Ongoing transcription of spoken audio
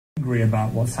angry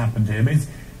about what's happened here.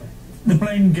 The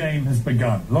blame game has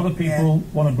begun. A lot of people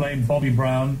want to blame Bobby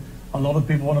Brown. A lot of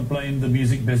people want to blame the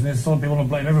music business. A lot of people want to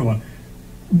blame everyone.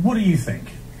 What do you think?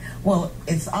 Well,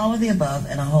 it's all of the above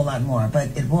and a whole lot more, but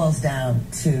it boils down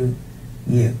to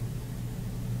you.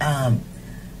 I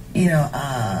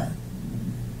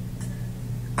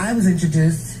was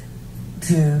introduced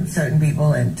to certain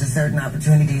people and to certain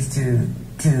opportunities to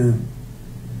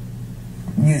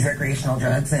use recreational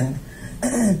drugs, and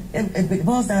it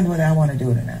boils down to whether I want to do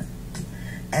it or not.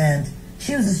 And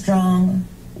she was a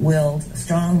strong-willed,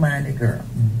 strong-minded girl.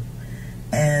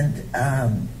 And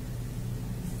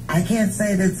I can't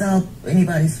say that it's all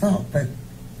anybody's fault, but...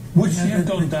 Would she have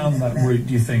gone down that route,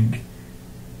 do you think,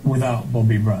 without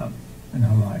Bobby Brown in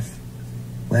her life?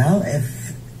 Well,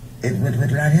 if it would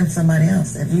not help somebody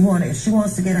else. If she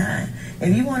wants to get high.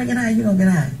 If you want to get high, you're going to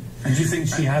get high. And do you think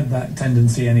she had that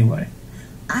tendency anyway?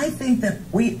 I think that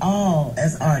we all,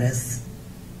 as artists,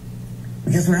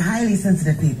 because we're highly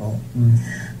sensitive people,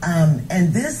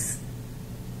 and this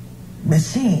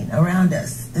machine around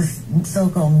us, this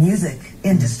so-called music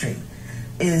industry,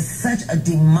 is such a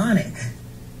demonic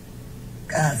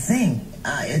thing.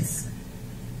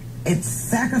 It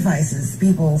sacrifices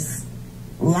people's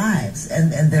lives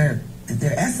and their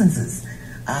essences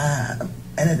at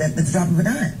the drop of a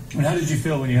dime. And how did you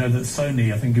feel when you heard that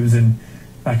Sony, I think it was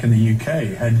back in the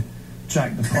UK, had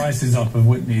jacked the prices up of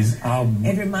Whitney's album?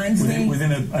 It reminds me...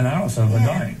 Within an hour or so of her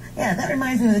dying. Yeah, that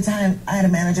reminds me of the time I had a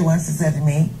manager once that said to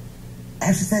me,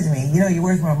 you know, you're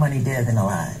worth more money dead than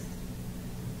alive.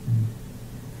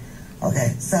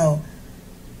 Okay, so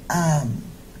I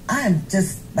am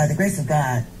just, by the grace of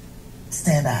God,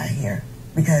 stand I here,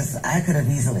 because I could have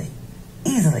easily,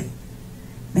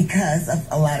 because of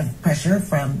a lot of pressure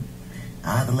from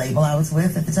the label I was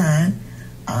with at the time.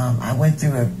 I went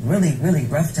through a really, really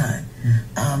rough time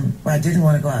where I didn't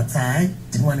want to go outside,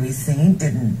 didn't want to be seen,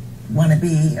 didn't want to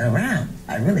be around.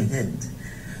 I really didn't.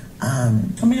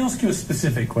 Let me ask you a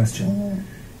specific question.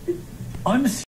 I'm